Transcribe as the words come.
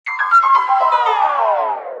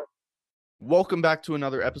Welcome back to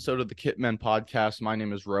another episode of the Kitmen podcast. My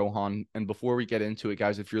name is Rohan. And before we get into it,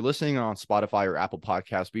 guys, if you're listening on Spotify or Apple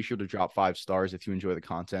Podcasts, be sure to drop 5 stars if you enjoy the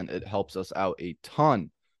content. It helps us out a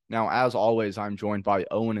ton. Now, as always, I'm joined by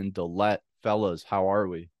Owen and Dillette. Fellas, how are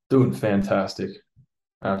we? Doing fantastic.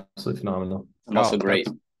 Absolutely phenomenal. I'm also great.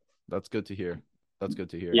 That's good to hear. That's good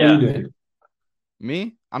to hear. How are Yeah. you doing?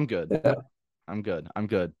 Me? I'm good. Yeah. I'm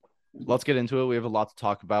good. Let's get into it. We have a lot to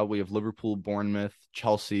talk about. We have Liverpool, Bournemouth,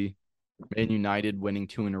 Chelsea, Man United winning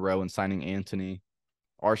 2 in a row and signing Antony,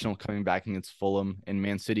 Arsenal coming back against Fulham, and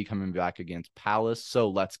Man City coming back against Palace.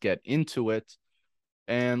 So let's get into it.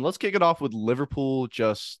 And let's kick it off with Liverpool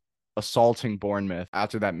just assaulting Bournemouth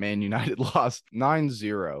after that Man United lost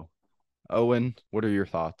 9-0. Owen, what are your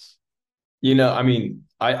thoughts? I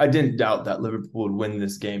didn't doubt that Liverpool would win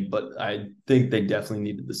this game, but I think they definitely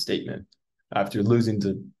needed the statement after losing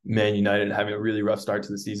to Man United and having a really rough start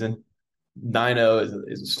to the season. 9-0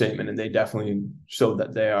 is a statement, and they definitely showed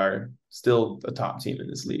that they are still a top team in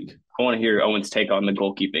this league. I want to hear Owen's take on the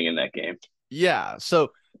goalkeeping in that game. Yeah,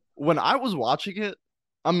 so when I was watching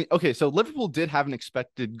it, so Liverpool did have an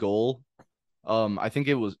expected goal. I think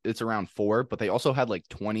it's around 4, but they also had like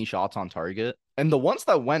 20 shots on target. And the ones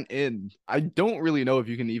that went in, I don't really know if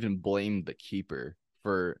you can even blame the keeper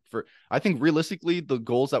for I think realistically the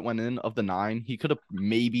goals that went in of the 9, he could have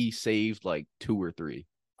maybe saved like 2 or 3.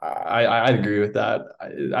 I'd agree with that.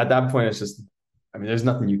 At that point, it's just, there's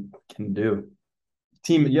nothing you can do.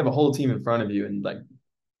 You have a whole team in front of you, and like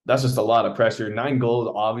that's just a lot of pressure. 9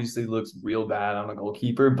 goals obviously looks real bad on a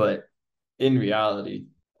goalkeeper, but in reality,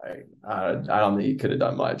 I don't think he could have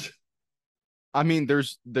done much. I mean,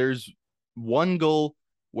 there's one goal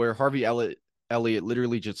where Harvey Elliott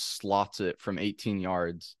literally just slots it from 18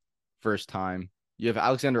 yards first time. You have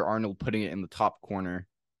Alexander Arnold putting it in the top corner.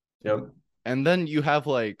 Yep. And then you have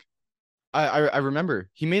like I remember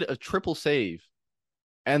he made a triple save,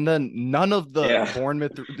 and then none of the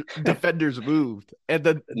Bournemouth defenders moved, and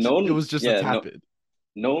then it was just a tap in.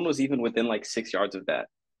 No one was even within like 6 yards of that.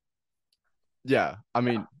 Yeah, I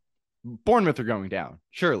mean, Bournemouth are going down,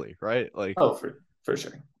 surely, right? Like, oh, for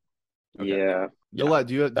sure. Okay. Yeah. Yola,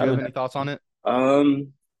 do you have any thoughts on it?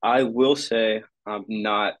 I will say I'm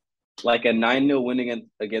not like a 9-0 winning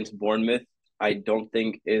against Bournemouth. I don't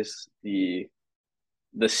think is the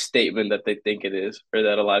statement that they think it is, or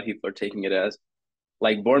that a lot of people are taking it as.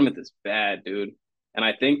 Like, Bournemouth is bad, dude. And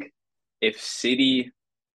I think if City,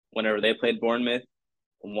 whenever they played Bournemouth,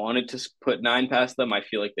 wanted to put 9 past them, I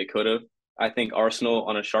feel like they could have. I think Arsenal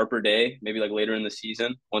on a sharper day, maybe like later in the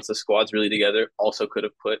season, once the squad's really together, also could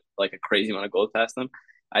have put like a crazy amount of goals past them.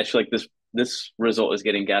 I feel like this result is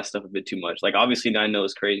getting gassed up a bit too much. Like, obviously 9-0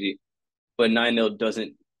 is crazy, but 9-0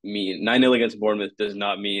 doesn't mean 9-0 against Bournemouth does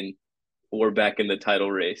not mean we're back in the title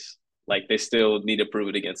race. Like, they still need to prove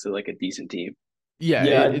it against like a decent team.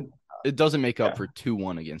 Yeah, it doesn't make up for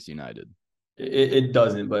 2-1 against United. It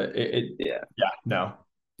doesn't, but no.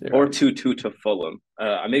 Or 2-2 to Fulham.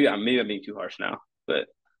 Maybe I'm being too harsh now, but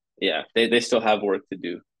yeah, they still have work to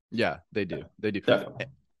do. Yeah, they do. Definitely.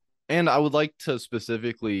 And I would like to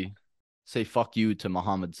specifically say fuck you to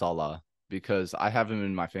Mohamed Salah, because I have him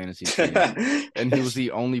in my fantasy team, and he was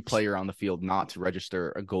the only player on the field not to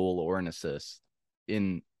register a goal or an assist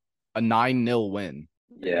in a 9-0 win.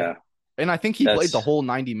 Yeah. And I think he played the whole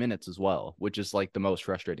 90 minutes as well, which is like the most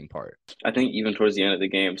frustrating part. I think even towards the end of the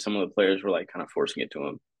game, some of the players were like kind of forcing it to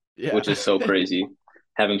him, which is so crazy,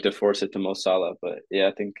 having to force it to Mo Salah. But yeah,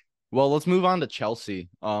 I think. Well, let's move on to Chelsea.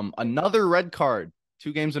 Another red card,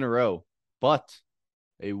 2 games in a row, but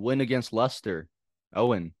a win against Leicester.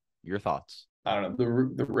 Owen, your thoughts? I don't know.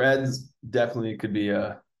 The Reds definitely could be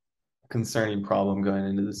a concerning problem going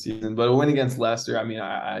into the season, but a win against Leicester,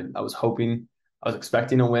 I was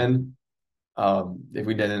expecting a win. If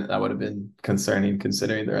we didn't, that would have been concerning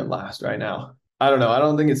considering they're in last right now. I don't know. I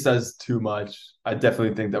don't think it says too much. I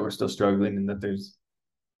definitely think that we're still struggling and that there's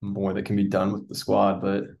more that can be done with the squad.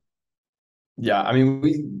 But yeah, I don't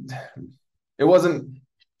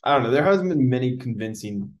know. There hasn't been many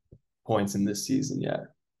convincing points in this season yet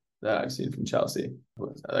that I've seen from Chelsea.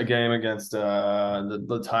 A game against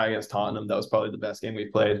the tie against Tottenham, that was probably the best game we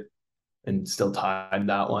played, and still tied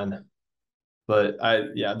that one. But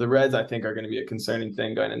the Reds, I think, are going to be a concerning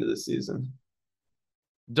thing going into this season.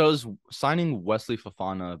 Does signing Wesley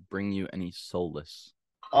Fofana bring you any solace?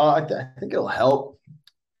 I think it'll help.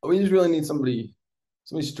 We just really need somebody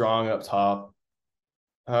strong up top.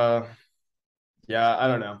 I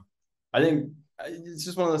don't know. I think it's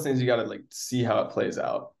just one of those things you got to like see how it plays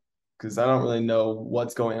out, because I don't really know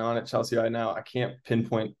what's going on at Chelsea right now. I can't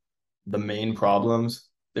pinpoint the main problems.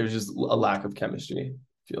 There's just a lack of chemistry,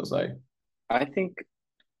 feels like. I think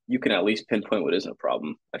you can at least pinpoint what isn't a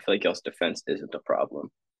problem. I feel like y'all's defense isn't a problem.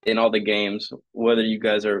 In all the games, whether you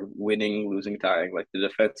guys are winning, losing, tying, like the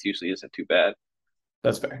defense usually isn't too bad.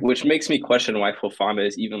 That's fair. Which makes me question why Fofana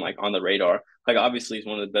is even like on the radar. Like obviously he's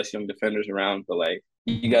one of the best young defenders around, but like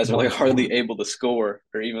you guys are like hardly able to score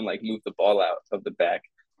or even like move the ball out of the back.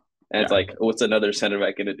 And it's like, what's another center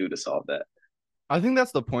back going to do to solve that? I think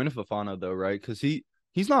that's the point of Fofana, though, right? Because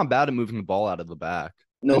he's not bad at moving the ball out of the back.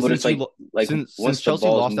 No, And but it's like since Chelsea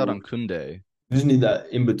lost out on Koundé, You just need that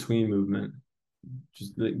in between movement,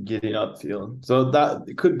 just getting upfield. So that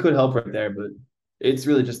could help right there, but it's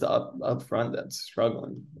really just the up front that's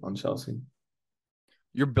struggling on Chelsea.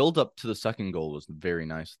 your build up to the second goal was very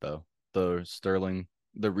nice, though. The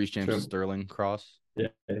Reece James Sterling cross. Yeah,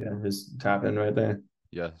 his tap in right there.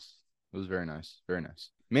 Yes, it was very nice, very nice.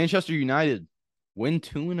 Manchester United win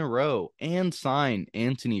 2 in a row and sign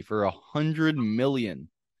Antony for $100 million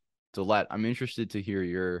to let. I'm interested to hear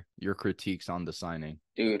your critiques on the signing.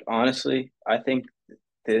 Dude, honestly, I think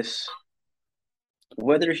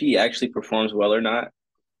whether he actually performs well or not,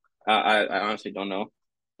 I honestly don't know.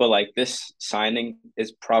 But like this signing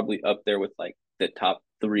is probably up there with like the top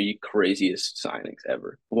 3 craziest signings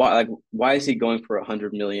ever. Why is he going for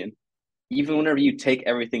 $100 million? Even whenever you take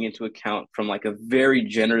everything into account from like a very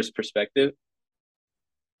generous perspective,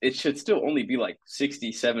 it should still only be like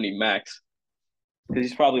 60, 70 max. Because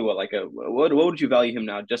he's probably what would you value him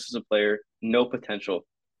now just as a player? No potential.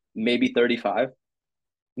 Maybe 35,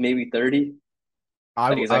 maybe 30.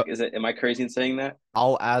 Am I crazy in saying that?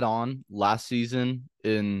 I'll add on last season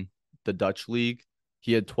in the Dutch league,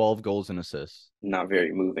 he had 12 goals and assists. Not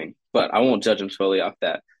very moving, but I won't judge him solely off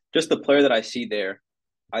that. Just the player that I see there,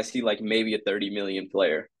 I see like maybe a 30 million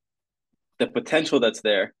player. The potential that's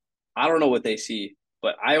there, I don't know what they see,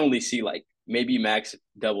 but I only see like maybe max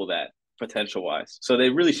double that potential wise. So they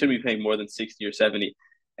really shouldn't be paying more than 60 or 70.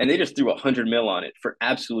 And they just threw 100 mil on it for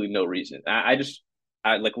absolutely no reason. I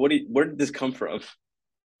like, where did this come from?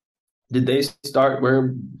 Did they start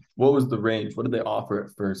what was the range? What did they offer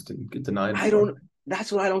at first and get denied?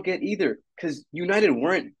 That's what I don't get either. Because United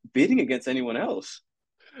weren't bidding against anyone else.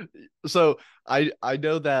 So I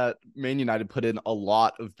know that Man United put in a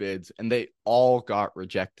lot of bids and they all got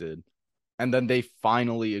rejected. And then they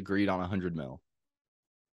finally agreed on 100 mil.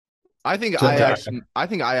 I think Ajax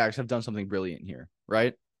have done something brilliant here,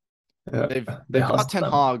 right? Yeah. They've got Ten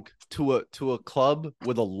Hag to a club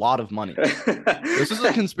with a lot of money. This is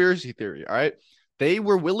a conspiracy theory, all right? They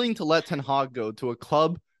were willing to let Ten Hag go to a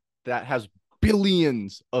club that has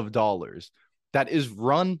billions of dollars, that is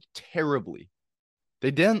run terribly. They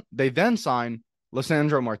then sign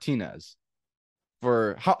Lisandro Martinez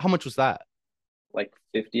for how much was that? Like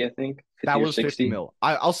 50, I think. 50 that was 60. 50 mil.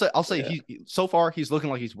 I'll say Yeah. So far he's looking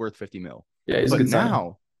like he's worth 50 mil. Yeah, but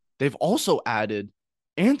now they've also added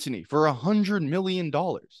Antony for $100 million.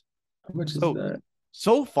 How much is that?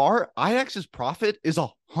 So far, Ajax's profit is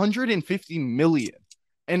 $150 million,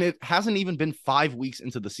 and it hasn't even been 5 weeks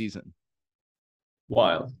into the season.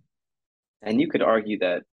 Wild. And you could argue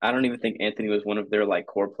that I don't even think Antony was one of their like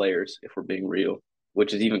core players, if we're being real,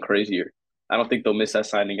 which is even crazier. I don't think they'll miss that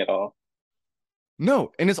signing at all.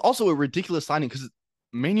 No, and it's also a ridiculous signing because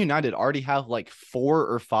Man United already have like 4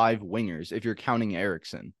 or 5 wingers if you're counting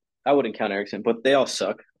Eriksen. I wouldn't count Eriksen, but they all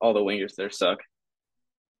suck. All the wingers there suck.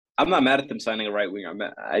 I'm not mad at them signing a right winger.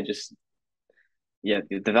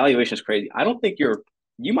 The valuation is crazy. I don't think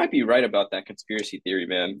you might be right about that conspiracy theory,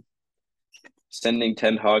 man. Sending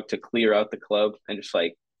Ten Hag to clear out the club and just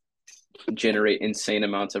like generate insane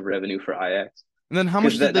amounts of revenue for Ajax. And then how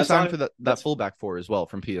much did they sign for that fullback for as well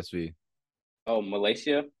from PSV? Oh,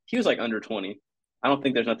 Malaysia? He was like under 20. I don't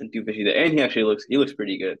think there's nothing too fishy there. And he looks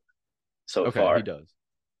pretty good so far. He does.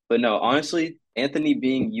 But no, honestly, Antony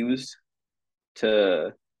being used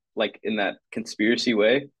to like in that conspiracy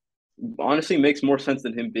way honestly makes more sense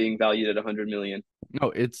than him being valued at 100 million.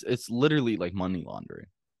 No, it's literally like money laundering.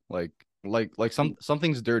 Like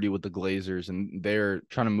something's dirty with the Glazers and they're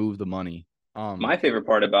trying to move the money. My favorite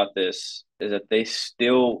part about this is that they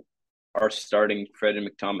still are starting Fred and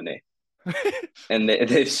McTominay. And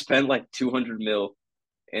they've spent like 200 mil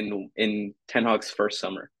in Ten Hag's first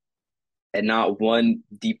summer. And not one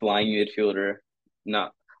deep lying midfielder.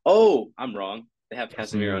 I'm wrong. They have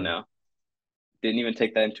Casemiro now. Didn't even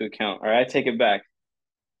take that into account. All right, I take it back.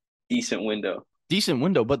 Decent window,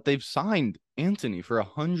 but they've signed Antony for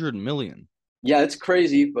 100 million. Yeah, it's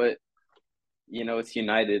crazy, but it's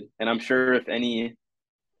United, and I'm sure if anyone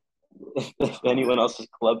else's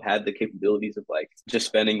club had the capabilities of like just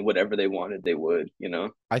spending whatever they wanted, they would.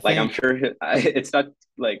 I'm sure it's not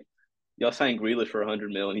like y'all signed Grealish for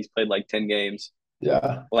 100 million. He's played like 10 games.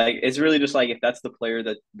 Yeah. Like it's really just like if that's the player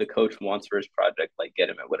that the coach wants for his project, like get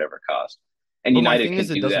him at whatever cost. And But my United thing can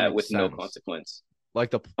is, it do doesn't that make with no sense. consequence.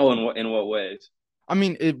 Like the, Oh, in what ways? I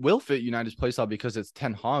mean, it will fit United's playstyle because it's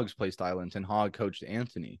Ten Hag's playstyle and Ten Hag coached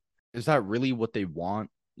Anthony. Is that really what they want?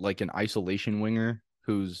 Like an isolation winger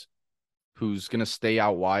who's gonna stay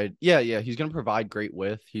out wide? Yeah, yeah, he's gonna provide great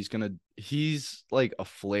width. He's like a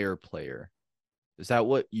flair player. Is that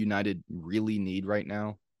what United really need right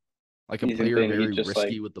now? Like a You think player they need very just like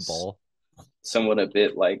risky with the ball? someone a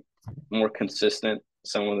bit like more consistent,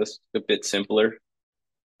 someone that's a bit simpler,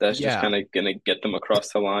 that's just Yeah, kind of gonna get them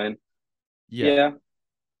across the line. yeah. Yeah,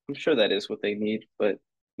 I'm sure that is what they need, but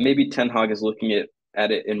maybe Ten Hag is looking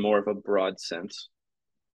at it in more of a broad sense.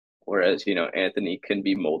 Whereas, Anthony can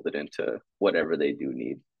be molded into whatever they do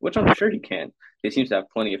need, which I'm sure he can. He seems to have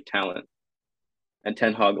plenty of talent, and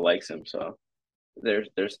Ten Hag likes him, so there's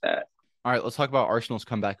that. All right, let's talk about Arsenal's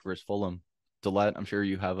comeback versus Fulham. Delet, I'm sure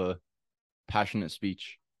you have a passionate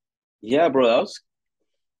speech. Yeah, bro, that was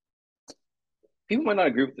people might not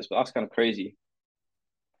agree with this, but that was kind of crazy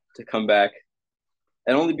to come back,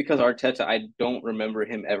 and only because Arteta, I don't remember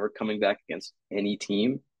him ever coming back against any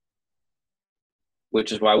team,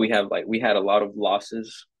 which is why we had a lot of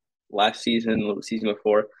losses last season, the season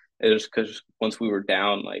before. It was because once we were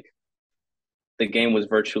down, like the game was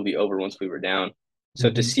virtually over once we were down. So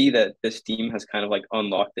to Mhm. see that this team has kind of like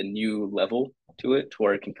unlocked a new level to it, to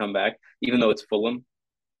where it can come back, even though it's Fulham,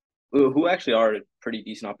 who actually are a pretty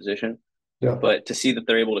decent opposition, Yeah. but to see that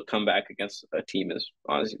they're able to come back against a team is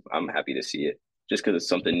honestly, I'm happy to see it just because it's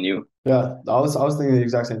something new. Yeah. I was thinking the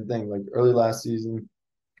exact same thing. Like early last season,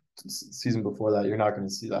 season before that, you're not going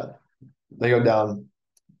to see that. They go down,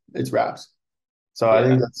 it's wraps. So I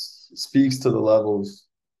think Yeah, that speaks to the levels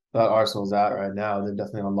that Arsenal's at right now. They've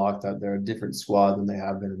definitely unlocked that they're a different squad than they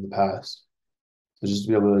have been in the past. So just to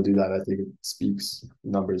be able to do that, I think it speaks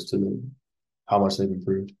numbers to them, how much they've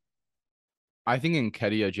improved. I think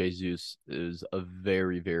Nketiah Jesus is a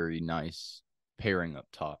very, very nice pairing up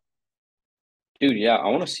top dude. Yeah, I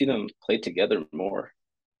want to see them play together more,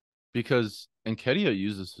 because Nketiah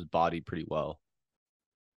uses his body pretty well.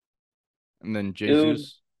 And then dude.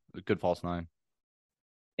 Jesus, a good false nine.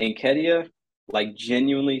 And Kedia, like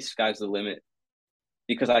genuinely, sky's the limit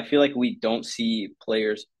because I feel like we don't see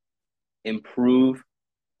players improve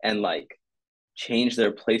and like change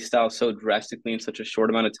their play style so drastically in such a short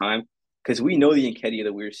amount of time. Because we know the Nketiah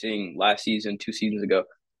that we were seeing last season, 2 seasons ago,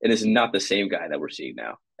 it is not the same guy that we're seeing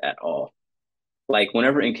now at all. Like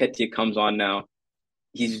whenever Nketiah comes on now,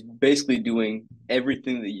 he's basically doing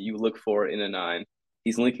everything that you look for in a nine.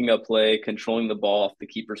 He's linking up play, controlling the ball off the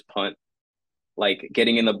keeper's punt, like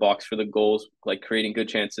getting in the box for the goals, like creating good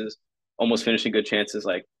chances, almost finishing good chances.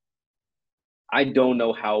 Like I don't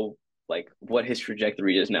know how like what his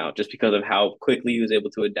trajectory is now, just because of how quickly he was able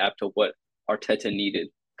to adapt to what Arteta needed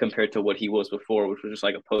compared to what he was before, which was just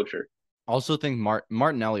like a poacher. Also think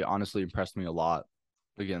Martinelli honestly impressed me a lot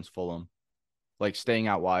against Fulham. Like staying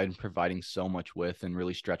out wide and providing so much width and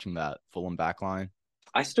really stretching that Fulham back line.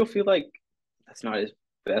 I still feel like that's not his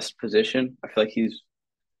best position. I feel like he's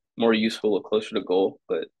more useful closer to goal,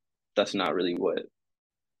 but that's not really what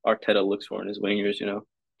Arteta looks for in his wingers.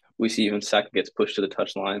 We see even Saka gets pushed to the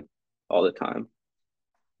touchline all the time.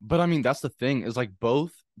 But I mean, that's the thing is like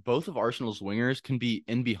both of Arsenal's wingers can be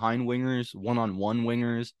in behind wingers, one-on-one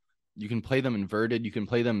wingers. You can play them inverted, you can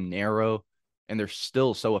play them narrow, and they're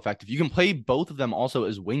still so effective. You can play both of them also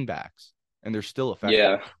as wing backs, and they're still effective,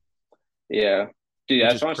 Yeah, yeah, dude, which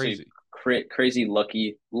that's is honestly crazy. crazy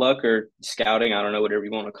luck or scouting. I don't know whatever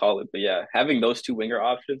you want to call it, but yeah, having those two winger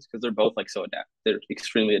options because they're both like they're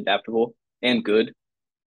extremely adaptable and good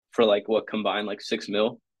for like what combined like 6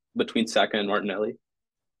 mil between Saka and Martinelli.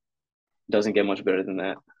 Doesn't get much better than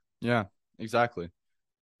that. Yeah, exactly.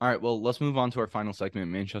 All right, well, let's move on to our final segment,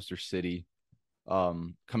 Manchester City.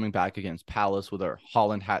 Coming back against Palace with our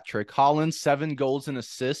Holland hat trick. Holland 7 goals and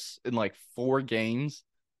assists in like 4 games.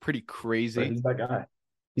 Pretty But crazy. he's that guy.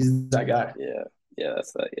 He's that guy. Yeah, yeah,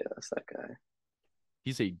 that's that. Yeah, that's that guy.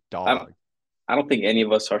 He's a I don't. dog. I don't think any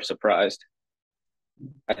of us are surprised.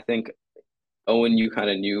 I think Owen, you kind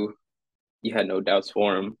of knew you had no doubts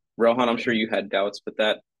for him. Rohan, I'm sure you had doubts, but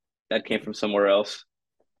that came from somewhere else.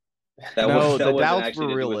 That was No, that the wasn't doubts actually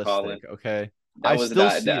were to do with realistic. Holland. Okay, I That was still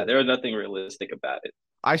not see that. it. There was nothing realistic about it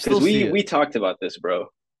I because still see we it. we talked about this, bro.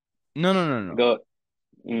 No, no, no, no. Go.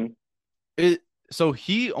 Mm, It so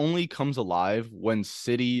he only comes alive when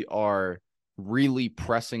City are really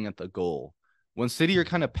pressing at the goal. When City are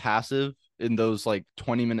kind of passive in those like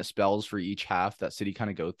 20-minute spells for each half that City kind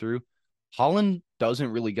of go through, Holland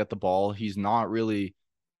doesn't really get the ball. He's not really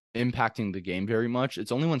impacting the game very much.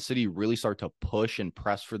 It's only when City really start to push and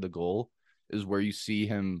press for the goal is where you see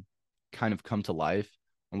him kind of come to life.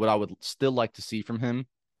 And what I would still like to see from him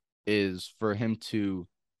is for him to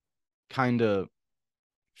kind of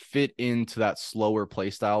fit into that slower play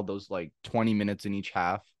style, those like 20 minutes in each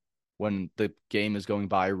half when the game is going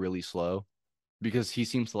by really slow, because he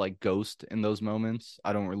seems to like ghost in those moments.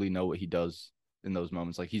 I don't really know what he does in those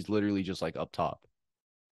moments. Like he's literally just like up top.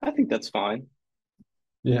 I think that's fine.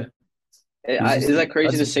 Yeah. Is that crazy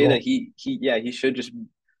That's to his say goal. that he should just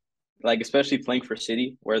like, especially playing for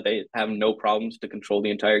City where they have no problems to control the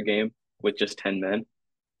entire game with just 10 men.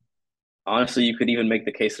 Honestly, you could even make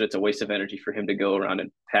the case that it's a waste of energy for him to go around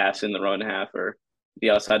and pass in the run half or be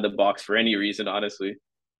outside the box for any reason, honestly.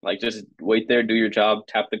 Like just wait there, do your job,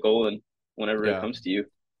 tap the goal, and whenever it Yeah. comes to you.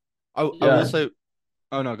 I will Yeah. say,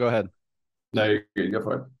 oh no, go ahead. No, you're good. Go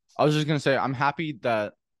for it. I was just gonna say I'm happy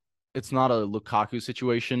that it's not a Lukaku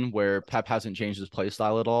situation where Pep hasn't changed his play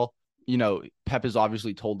style at all. You know, Pep has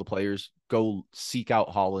obviously told the players go seek out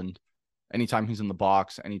Holland anytime he's in the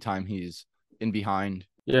box, anytime he's in behind.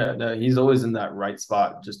 Yeah, no, he's always in that right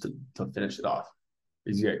spot just to finish it off.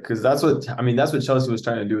 He's good because that's what Chelsea was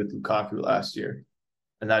trying to do with Lukaku last year,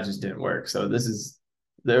 and that just didn't work. So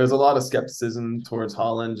there's a lot of skepticism towards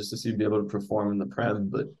Holland just to see be able to perform in the Prem,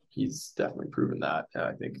 but he's definitely proven that. And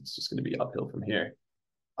I think it's just going to be uphill from here.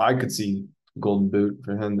 I could see Golden Boot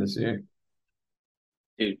for him this year.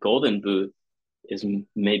 Dude, Golden Boot is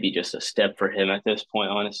maybe just a step for him at this point,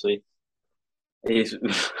 honestly. He's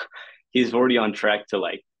he's already on track to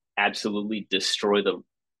like absolutely destroy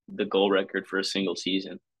the goal record for a single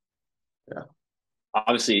season. Yeah.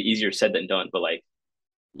 Obviously easier said than done, but like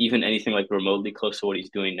even anything like remotely close to what he's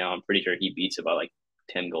doing now, I'm pretty sure he beats about like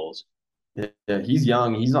 10 goals. Yeah, he's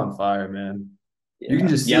young. He's on fire, man. You can Yeah.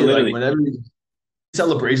 just Yeah, see it like literally. whenever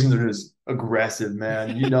celebrations are just aggressive,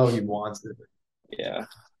 man. You know he wants it. Yeah.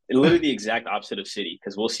 Literally the exact opposite of City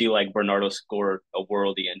because we'll see like Bernardo score a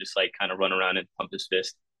worldie and just like kind of run around and pump his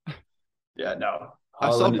fist. Yeah, no. I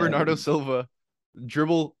saw Holland Bernardo and Silva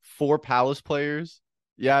dribble 4 Palace players.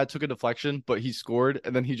 Yeah, it took a deflection, but he scored,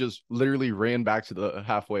 and then he just literally ran back to the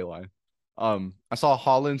halfway line. I saw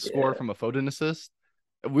Holland score Yeah. from a Foden assist.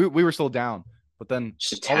 We were still down, but then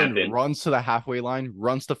Just Holland tapping. runs to the halfway line,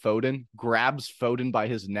 runs to Foden, grabs Foden by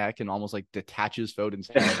his neck, and almost like detaches Foden's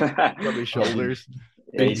head from his oh, big, shoulders.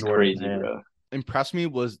 Yeah, big he's Jordan, crazy, man. bro. Impressed me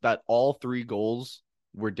was that all 3 goals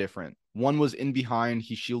were different. One was in behind,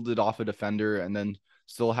 he shielded off a defender, and then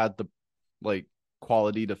still had the like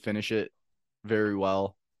quality to finish it very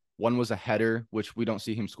well. One was a header, which we don't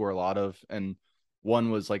see him score a lot of, and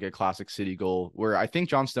one was like a classic City goal where I think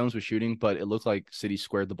John Stones was shooting, but it looked like City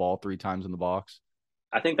squared the ball 3 times in the box.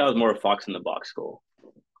 I think that was more a Fox in the box goal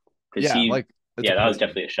because Yeah, like it's a yeah, that was penalty.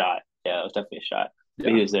 definitely a shot. Yeah, that was definitely a shot. But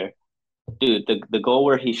he Yeah. was there, dude. The goal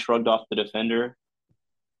where he shrugged off the defender,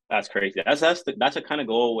 that's crazy. That's a kind of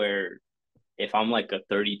goal where if I'm like a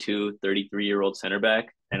 32, 33-year-old center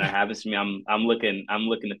back and it happens to me, I'm looking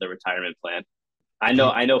at the retirement plan. I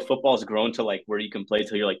know football's grown to like where you can play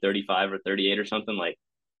till you're like 35 or 38 or something. Like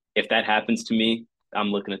if that happens to me, I'm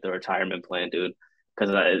looking at the retirement plan, dude.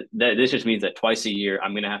 Because this just means that twice a year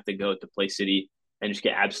I'm gonna have to go to play City and just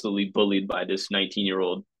get absolutely bullied by this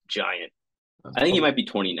 19-year-old giant. That's I think he wild. might be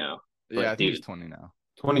 20 now, Yeah, I but think he's dude, 20 now.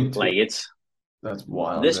 22. like it's That's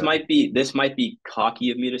wild. this might be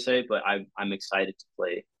cocky of me to say, but I'm excited to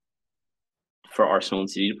play for Arsenal and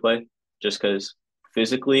City to play just because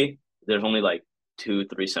physically there's only like 2,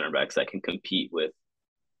 3 center backs that can compete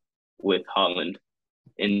with Holland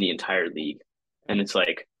in the entire league, and it's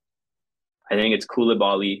like I think it's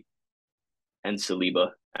Koulibaly and Saliba.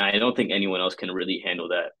 And I don't think anyone else can really handle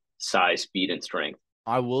that size, speed, and strength.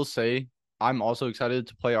 I will say I'm also excited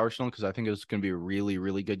to play Arsenal because I think it's going to be a really,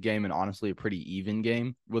 really good game and honestly a pretty even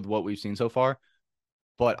game with what we've seen so far.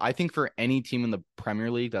 But I think for any team in the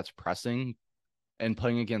Premier League that's pressing and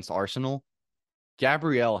playing against Arsenal,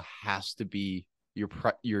 Gabriel has to be your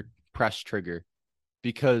press trigger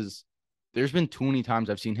because there's been too many times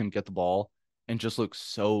I've seen him get the ball and just look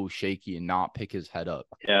so shaky and not pick his head up.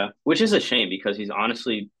 Yeah, which is a shame because he's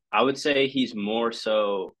honestly, I would say he's more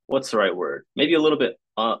so. What's the right word? Maybe a little bit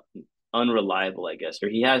unreliable, I guess. Or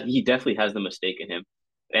he definitely has the mistake in him,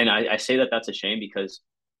 and I say that that's a shame because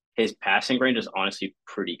his passing range is honestly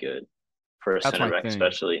pretty good for a That's center my back, thing.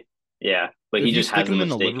 especially. Yeah, but If he you just stick has the him in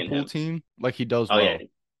the mistake in Liverpool him. team, like he does Oh yeah, well.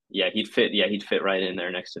 yeah, he'd fit. Yeah, he'd fit right in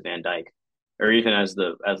there next to Van Dyke, or even as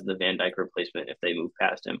the Van Dyke replacement if they move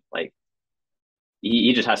past him. Like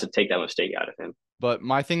he just has to take that mistake out of him. But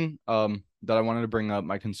my thing that I wanted to bring up,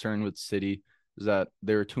 my concern with City is that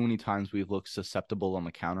there are too many times we've looked susceptible on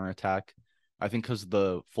the counter attack. I think because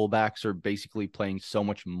the fullbacks are basically playing so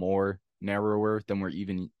much more narrower than we're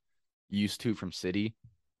even used to from City.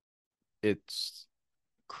 It's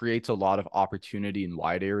creates a lot of opportunity in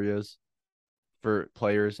wide areas for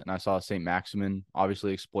players, and I saw St. Maximin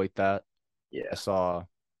obviously exploit that. I Yeah. saw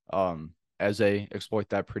Eze exploit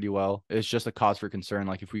that pretty well. It's just a cause for concern.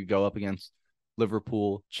 Like if we go up against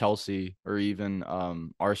Liverpool, Chelsea, or even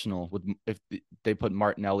Arsenal, if they put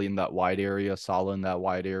Martinelli in that wide area, Salah in that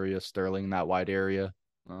wide area, Sterling in that wide area.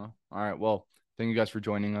 All right. Well, thank you guys for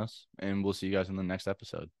joining us, and we'll see you guys in the next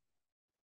episode.